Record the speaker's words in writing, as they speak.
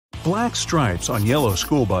Black stripes on yellow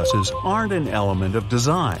school buses aren't an element of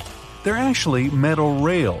design. They're actually metal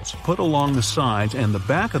rails put along the sides and the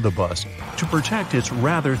back of the bus to protect its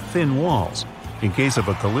rather thin walls. In case of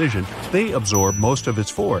a collision, they absorb most of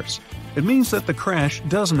its force. It means that the crash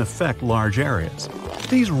doesn't affect large areas.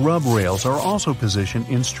 These rub rails are also positioned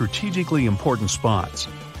in strategically important spots.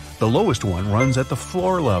 The lowest one runs at the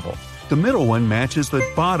floor level. The middle one matches the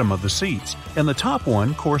bottom of the seats, and the top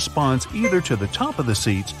one corresponds either to the top of the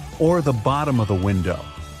seats or the bottom of the window.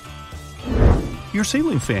 Your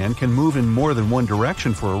ceiling fan can move in more than one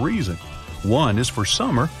direction for a reason. One is for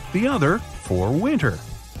summer, the other for winter.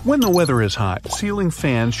 When the weather is hot, ceiling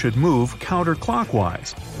fans should move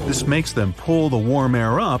counterclockwise. This makes them pull the warm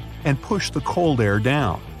air up and push the cold air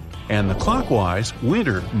down. And the clockwise,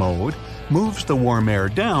 winter mode, moves the warm air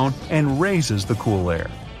down and raises the cool air.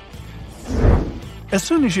 As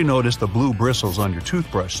soon as you notice the blue bristles on your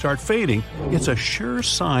toothbrush start fading, it's a sure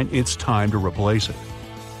sign it's time to replace it.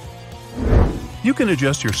 You can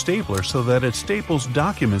adjust your stapler so that it staples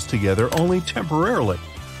documents together only temporarily.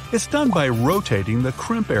 It's done by rotating the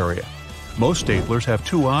crimp area. Most staplers have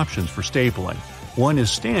two options for stapling. One is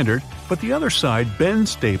standard, but the other side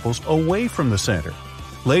bends staples away from the center.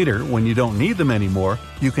 Later, when you don't need them anymore,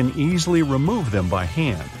 you can easily remove them by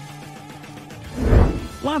hand.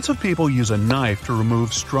 Lots of people use a knife to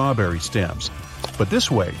remove strawberry stems, but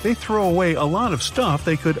this way they throw away a lot of stuff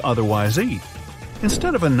they could otherwise eat.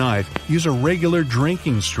 Instead of a knife, use a regular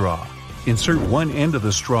drinking straw. Insert one end of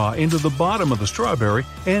the straw into the bottom of the strawberry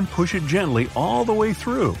and push it gently all the way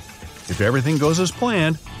through. If everything goes as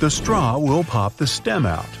planned, the straw will pop the stem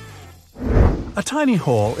out. A tiny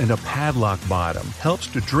hole in a padlock bottom helps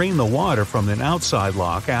to drain the water from an outside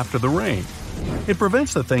lock after the rain. It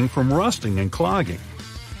prevents the thing from rusting and clogging.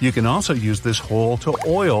 You can also use this hole to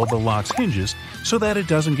oil the lock's hinges so that it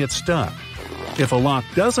doesn't get stuck. If a lock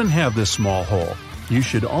doesn't have this small hole, you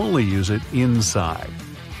should only use it inside.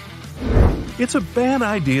 It's a bad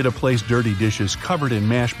idea to place dirty dishes covered in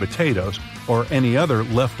mashed potatoes or any other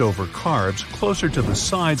leftover carbs closer to the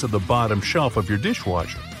sides of the bottom shelf of your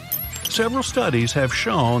dishwasher. Several studies have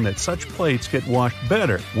shown that such plates get washed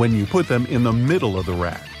better when you put them in the middle of the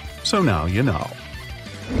rack. So now you know.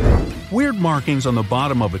 Weird markings on the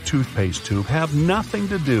bottom of a toothpaste tube have nothing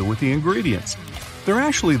to do with the ingredients. They're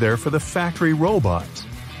actually there for the factory robots,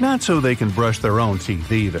 not so they can brush their own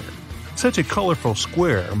teeth either. Such a colorful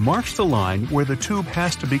square marks the line where the tube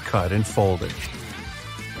has to be cut and folded.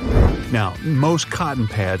 Now, most cotton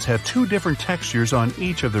pads have two different textures on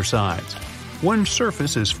each of their sides. One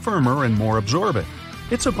surface is firmer and more absorbent.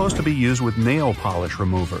 It's supposed to be used with nail polish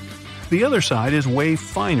remover. The other side is way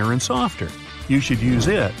finer and softer. You should use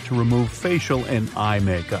it to remove facial and eye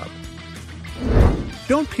makeup.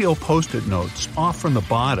 Don't peel Post-it notes off from the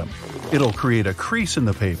bottom. It'll create a crease in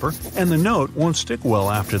the paper and the note won't stick well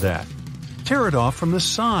after that. Tear it off from the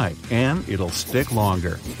side and it'll stick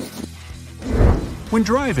longer. When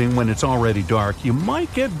driving when it's already dark, you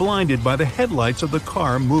might get blinded by the headlights of the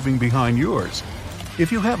car moving behind yours.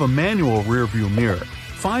 If you have a manual rearview mirror,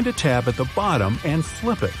 find a tab at the bottom and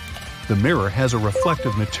flip it. The mirror has a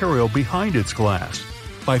reflective material behind its glass.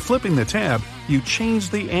 By flipping the tab, you change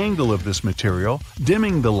the angle of this material,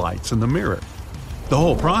 dimming the lights in the mirror. The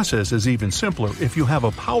whole process is even simpler if you have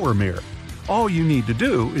a power mirror. All you need to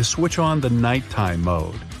do is switch on the nighttime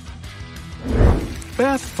mode.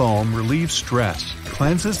 Bath foam relieves stress,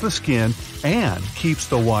 cleanses the skin, and keeps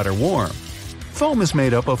the water warm. Foam is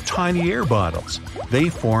made up of tiny air bottles. They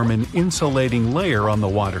form an insulating layer on the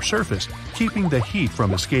water surface, keeping the heat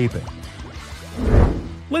from escaping.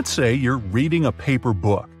 Let's say you're reading a paper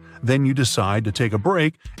book. Then you decide to take a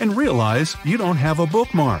break and realize you don't have a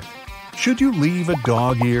bookmark. Should you leave a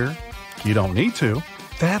dog ear? You don't need to.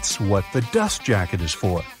 That's what the dust jacket is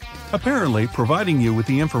for. Apparently, providing you with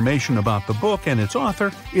the information about the book and its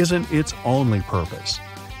author isn't its only purpose.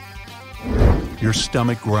 Your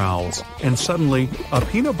stomach growls, and suddenly, a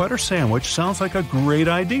peanut butter sandwich sounds like a great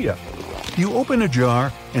idea. You open a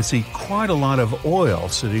jar and see quite a lot of oil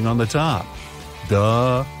sitting on the top.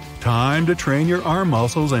 Duh! Time to train your arm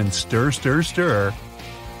muscles and stir, stir, stir.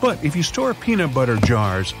 But if you store peanut butter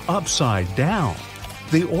jars upside down,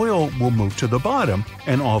 the oil will move to the bottom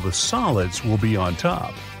and all the solids will be on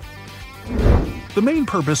top. The main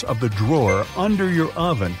purpose of the drawer under your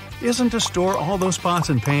oven isn't to store all those pots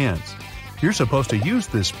and pans. You're supposed to use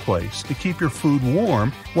this place to keep your food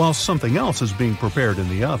warm while something else is being prepared in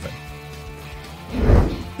the oven.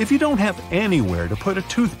 If you don't have anywhere to put a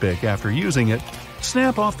toothpick after using it,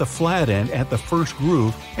 snap off the flat end at the first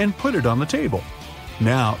groove and put it on the table.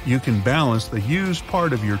 Now you can balance the used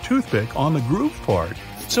part of your toothpick on the groove part,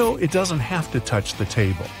 so it doesn't have to touch the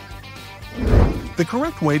table. The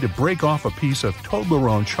correct way to break off a piece of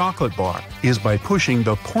Toblerone chocolate bar is by pushing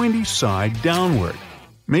the pointy side downward.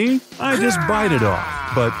 Me? I just bite it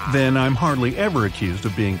off, but then I'm hardly ever accused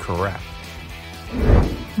of being correct.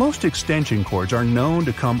 Most extension cords are known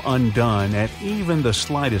to come undone at even the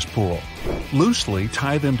slightest pull. Loosely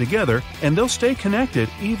tie them together and they'll stay connected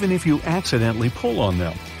even if you accidentally pull on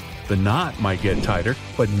them. The knot might get tighter,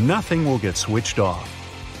 but nothing will get switched off.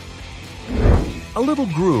 A little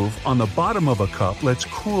groove on the bottom of a cup lets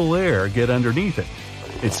cool air get underneath it.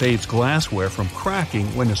 It saves glassware from cracking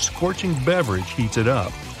when a scorching beverage heats it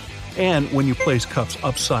up. And when you place cups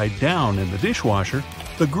upside down in the dishwasher,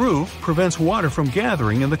 the groove prevents water from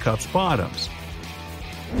gathering in the cup's bottoms.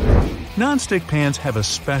 Non-stick pans have a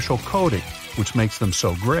special coating, which makes them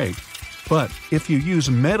so great. But if you use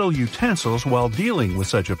metal utensils while dealing with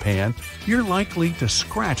such a pan, you're likely to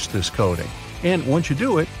scratch this coating. And once you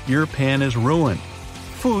do it, your pan is ruined.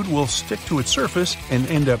 Food will stick to its surface and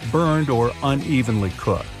end up burned or unevenly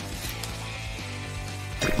cooked.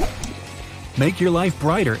 Make your life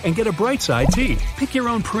brighter and get a Brightside tea. Pick your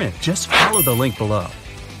own print. Just follow the link below.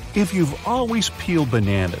 If you've always peeled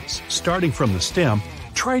bananas, starting from the stem,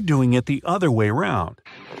 try doing it the other way around.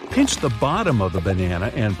 Pinch the bottom of the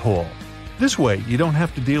banana and pull. This way, you don't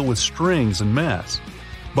have to deal with strings and mess.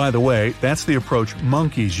 By the way, that's the approach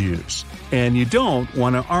monkeys use, and you don't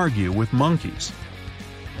want to argue with monkeys.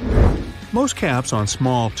 Most caps on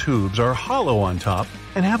small tubes are hollow on top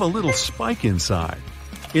and have a little spike inside.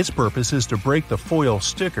 Its purpose is to break the foil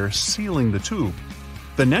sticker sealing the tube.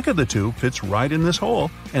 The neck of the tube fits right in this hole,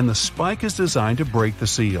 and the spike is designed to break the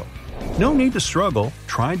seal. No need to struggle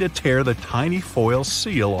trying to tear the tiny foil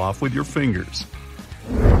seal off with your fingers.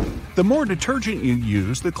 The more detergent you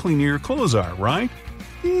use, the cleaner your clothes are, right?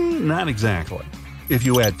 Not exactly. If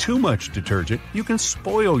you add too much detergent, you can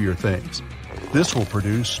spoil your things. This will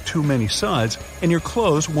produce too many suds, and your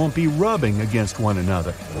clothes won't be rubbing against one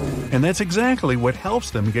another. And that's exactly what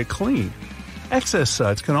helps them get clean. Excess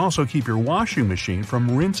suds can also keep your washing machine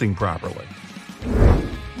from rinsing properly.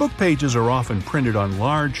 Book pages are often printed on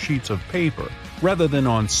large sheets of paper rather than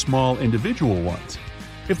on small individual ones.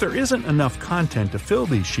 If there isn't enough content to fill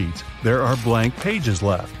these sheets, there are blank pages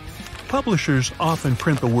left. Publishers often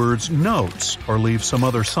print the words notes or leave some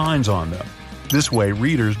other signs on them. This way,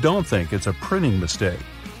 readers don't think it's a printing mistake.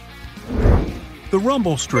 The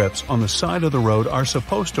rumble strips on the side of the road are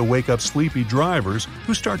supposed to wake up sleepy drivers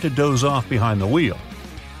who start to doze off behind the wheel.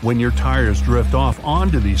 When your tires drift off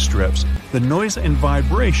onto these strips, the noise and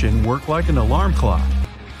vibration work like an alarm clock.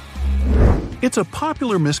 It's a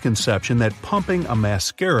popular misconception that pumping a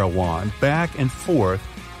mascara wand back and forth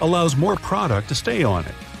allows more product to stay on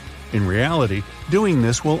it. In reality, doing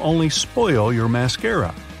this will only spoil your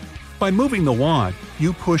mascara. By moving the wand,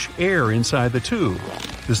 you push air inside the tube.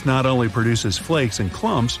 This not only produces flakes and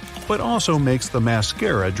clumps, but also makes the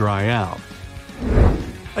mascara dry out.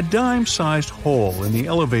 A dime-sized hole in the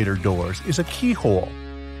elevator doors is a keyhole.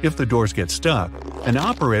 If the doors get stuck, an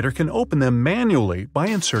operator can open them manually by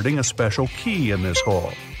inserting a special key in this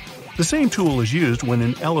hole. The same tool is used when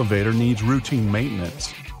an elevator needs routine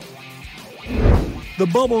maintenance. The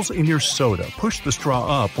bubbles in your soda push the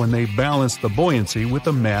straw up when they balance the buoyancy with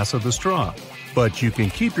the mass of the straw. But you can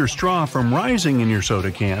keep your straw from rising in your soda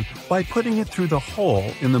can by putting it through the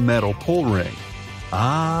hole in the metal pull ring.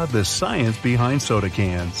 Ah, the science behind soda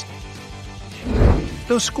cans.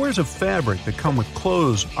 Those squares of fabric that come with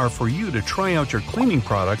clothes are for you to try out your cleaning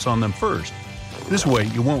products on them first. This way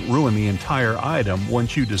you won't ruin the entire item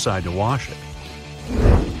once you decide to wash it.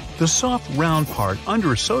 The soft round part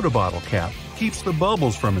under a soda bottle cap keeps the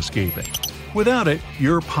bubbles from escaping. Without it,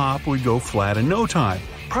 your pop would go flat in no time,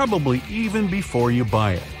 probably even before you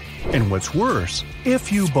buy it. And what's worse,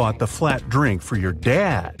 if you bought the flat drink for your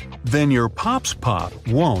dad, then your pop's pop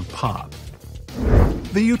won't pop.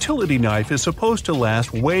 The utility knife is supposed to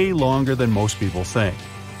last way longer than most people think.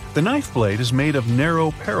 The knife blade is made of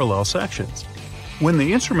narrow parallel sections. When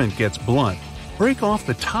the instrument gets blunt, break off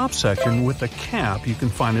the top section with the cap you can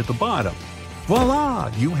find at the bottom.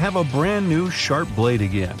 Voila! You have a brand new sharp blade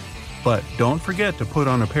again. But don't forget to put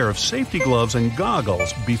on a pair of safety gloves and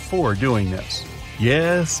goggles before doing this.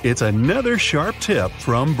 Yes, it's another sharp tip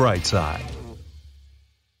from Brightside.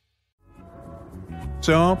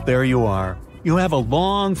 So, there you are. You have a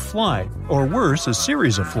long flight, or worse, a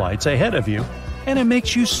series of flights ahead of you, and it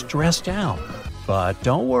makes you stressed out. But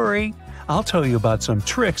don't worry, I'll tell you about some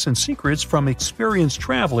tricks and secrets from experienced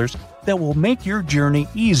travelers that will make your journey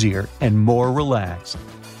easier and more relaxed.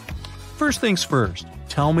 First things first,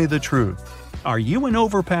 tell me the truth. Are you an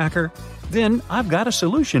overpacker? Then I've got a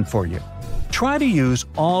solution for you. Try to use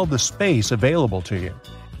all the space available to you.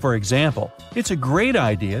 For example, it's a great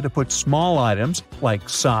idea to put small items like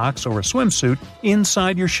socks or a swimsuit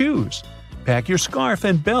inside your shoes. Pack your scarf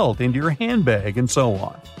and belt into your handbag and so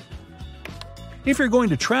on. If you're going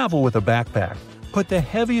to travel with a backpack, put the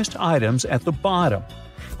heaviest items at the bottom.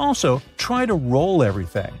 Also, try to roll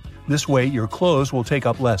everything. This way your clothes will take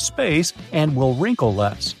up less space and will wrinkle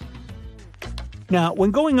less. Now, when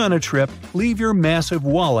going on a trip, leave your massive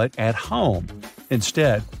wallet at home.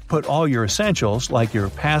 Instead, put all your essentials like your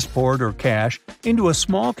passport or cash into a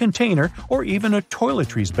small container or even a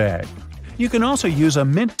toiletries bag. You can also use a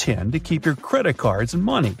mint tin to keep your credit cards and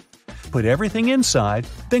money. Put everything inside,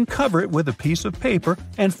 then cover it with a piece of paper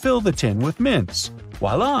and fill the tin with mints.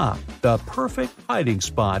 Voila! The perfect hiding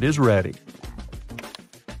spot is ready.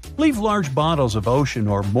 Leave large bottles of lotion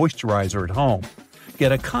or moisturizer at home.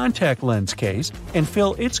 Get a contact lens case and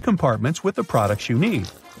fill its compartments with the products you need.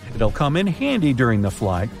 It'll come in handy during the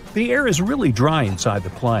flight. The air is really dry inside the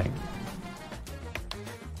plane.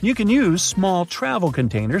 You can use small travel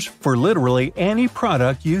containers for literally any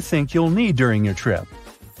product you think you'll need during your trip.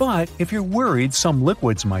 But if you're worried some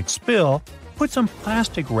liquids might spill, put some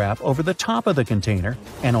plastic wrap over the top of the container,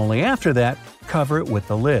 and only after that, cover it with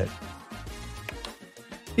the lid.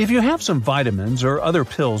 If you have some vitamins or other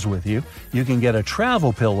pills with you, you can get a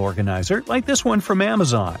travel pill organizer like this one from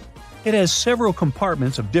Amazon. It has several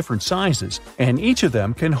compartments of different sizes, and each of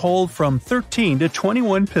them can hold from 13 to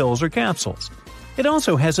 21 pills or capsules. It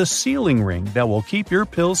also has a sealing ring that will keep your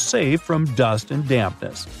pills safe from dust and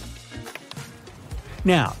dampness.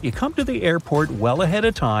 Now, you come to the airport well ahead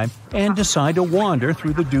of time and decide to wander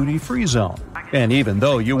through the duty-free zone. And even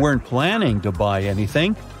though you weren't planning to buy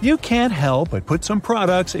anything, you can't help but put some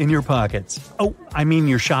products in your pockets. Oh, I mean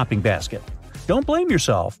your shopping basket. Don't blame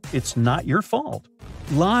yourself, it's not your fault.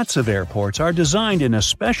 Lots of airports are designed in a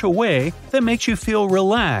special way that makes you feel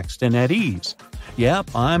relaxed and at ease.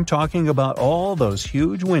 Yep, I'm talking about all those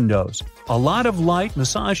huge windows, a lot of light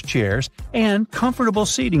massage chairs, and comfortable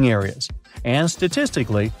seating areas. And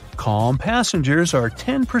statistically, calm passengers are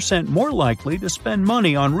 10% more likely to spend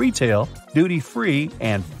money on retail, duty-free,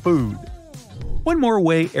 and food. One more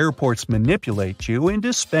way airports manipulate you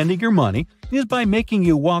into spending your money is by making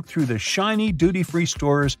you walk through the shiny duty-free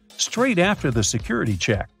stores straight after the security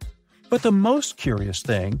check. But the most curious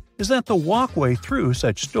thing is that the walkway through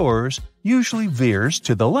such stores usually veers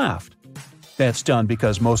to the left. That's done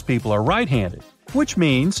because most people are right-handed, which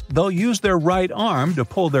means they'll use their right arm to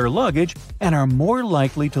pull their luggage and are more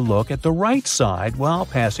likely to look at the right side while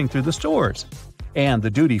passing through the stores. And the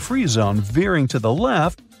duty-free zone veering to the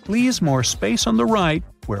left leaves more space on the right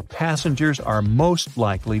where passengers are most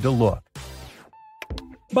likely to look.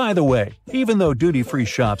 By the way, even though duty-free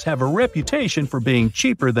shops have a reputation for being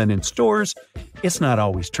cheaper than in stores, it's not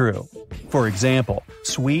always true. For example,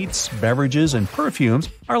 sweets, beverages, and perfumes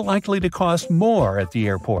are likely to cost more at the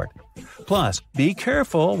airport. Plus, be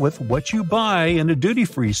careful with what you buy in a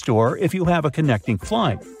duty-free store if you have a connecting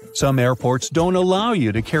flight. Some airports don't allow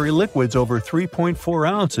you to carry liquids over 3.4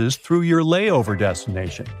 ounces through your layover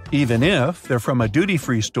destination, even if they're from a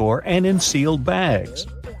duty-free store and in sealed bags.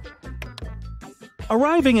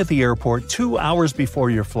 Arriving at the airport 2 hours before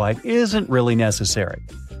your flight isn't really necessary.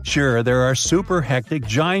 Sure, there are super hectic,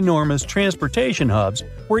 ginormous transportation hubs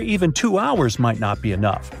where even 2 hours might not be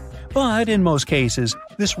enough. But in most cases,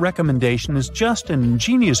 this recommendation is just an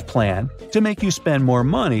ingenious plan to make you spend more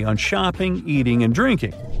money on shopping, eating, and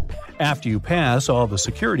drinking. After you pass all the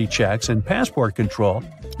security checks and passport control,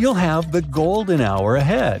 you'll have the golden hour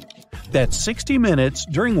ahead. That's 60 minutes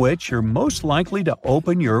during which you're most likely to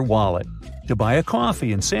open your wallet, to buy a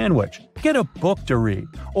coffee and sandwich, get a book to read,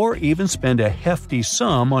 or even spend a hefty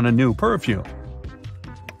sum on a new perfume.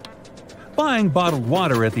 Buying bottled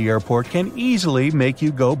water at the airport can easily make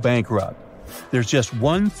you go bankrupt. There's just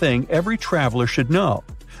one thing every traveler should know.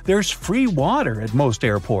 There's free water at most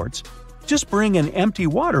airports. Just bring an empty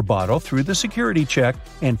water bottle through the security check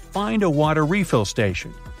and find a water refill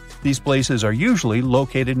station. These places are usually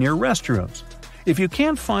located near restrooms. If you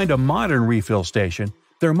can't find a modern refill station,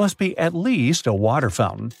 there must be at least a water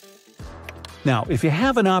fountain. Now, if you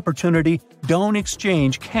have an opportunity, don't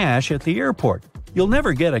exchange cash at the airport. You'll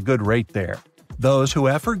never get a good rate there. Those who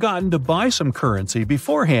have forgotten to buy some currency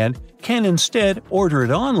beforehand can instead order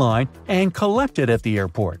it online and collect it at the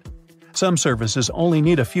airport. Some services only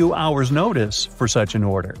need a few hours' notice for such an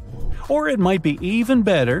order. Or it might be even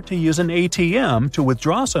better to use an ATM to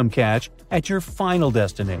withdraw some cash at your final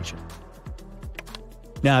destination.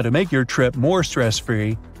 Now, to make your trip more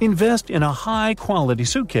stress-free, invest in a high-quality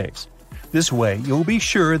suitcase. This way, you'll be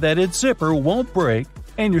sure that its zipper won't break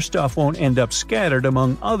and your stuff won't end up scattered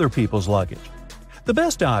among other people's luggage. The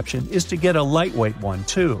best option is to get a lightweight one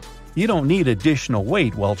too. You don't need additional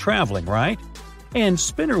weight while traveling, right? And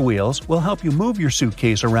spinner wheels will help you move your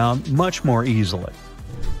suitcase around much more easily.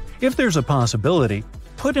 If there's a possibility,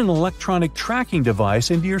 put an electronic tracking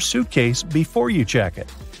device into your suitcase before you check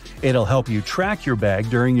it. It'll help you track your bag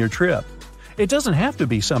during your trip. It doesn't have to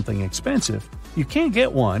be something expensive. You can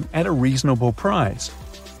get one at a reasonable price.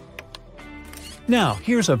 Now,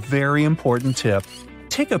 here's a very important tip.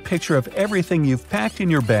 Take a picture of everything you've packed in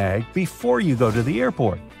your bag before you go to the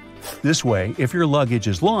airport. This way, if your luggage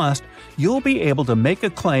is lost, you'll be able to make a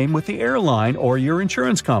claim with the airline or your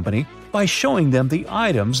insurance company by showing them the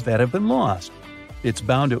items that have been lost. It's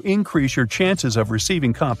bound to increase your chances of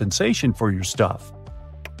receiving compensation for your stuff.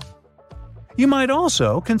 You might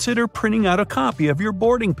also consider printing out a copy of your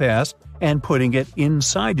boarding pass and putting it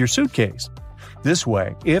inside your suitcase. This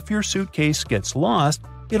way, if your suitcase gets lost,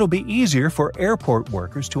 it'll be easier for airport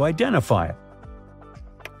workers to identify it.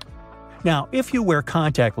 Now, if you wear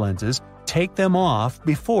contact lenses, take them off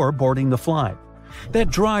before boarding the flight. That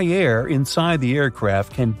dry air inside the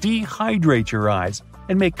aircraft can dehydrate your eyes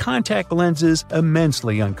and make contact lenses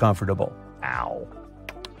immensely uncomfortable. Ow!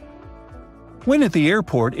 When at the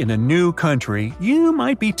airport in a new country, you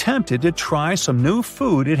might be tempted to try some new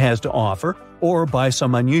food it has to offer or buy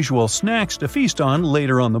some unusual snacks to feast on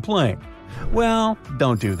later on the plane. Well,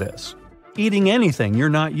 don't do this. Eating anything you're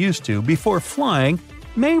not used to before flying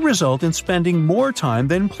may result in spending more time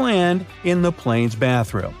than planned in the plane's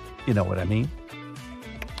bathroom. You know what I mean?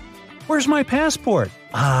 Where's my passport?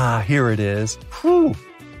 Ah, here it is. Whew!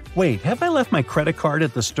 Wait, have I left my credit card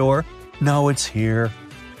at the store? No, it's here.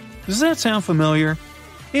 Does that sound familiar?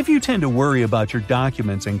 If you tend to worry about your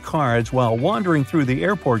documents and cards while wandering through the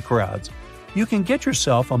airport crowds, you can get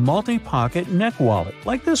yourself a multi-pocket neck wallet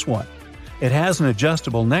like this one. It has an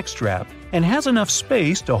adjustable neck strap and has enough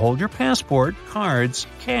space to hold your passport, cards,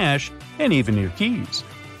 cash, and even your keys.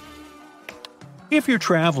 If you're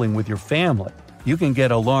traveling with your family, you can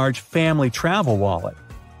get a large family travel wallet.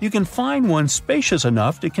 You can find one spacious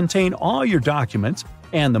enough to contain all your documents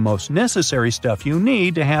and the most necessary stuff you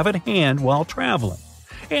need to have at hand while traveling.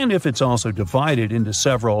 And if it's also divided into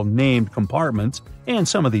several named compartments, and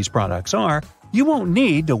some of these products are, you won't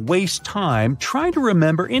need to waste time trying to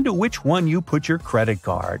remember into which one you put your credit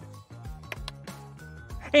card.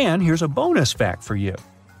 And here's a bonus fact for you.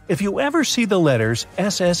 If you ever see the letters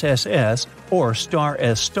SSSS or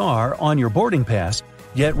 *S* on your boarding pass,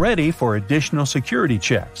 get ready for additional security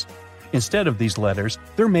checks. Instead of these letters,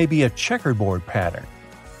 there may be a checkerboard pattern.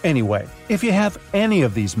 Anyway, if you have any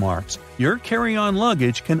of these marks, your carry-on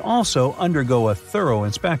luggage can also undergo a thorough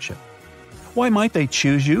inspection. Why might they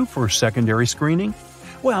choose you for secondary screening?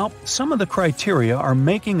 Well, some of the criteria are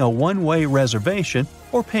making a one-way reservation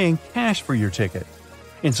or paying cash for your ticket.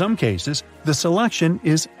 In some cases, the selection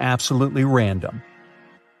is absolutely random.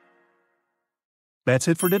 That's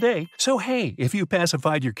it for today. So hey, if you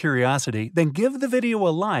pacified your curiosity, then give the video a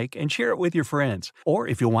like and share it with your friends. Or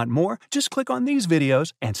if you want more, just click on these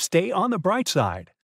videos and stay on the bright side.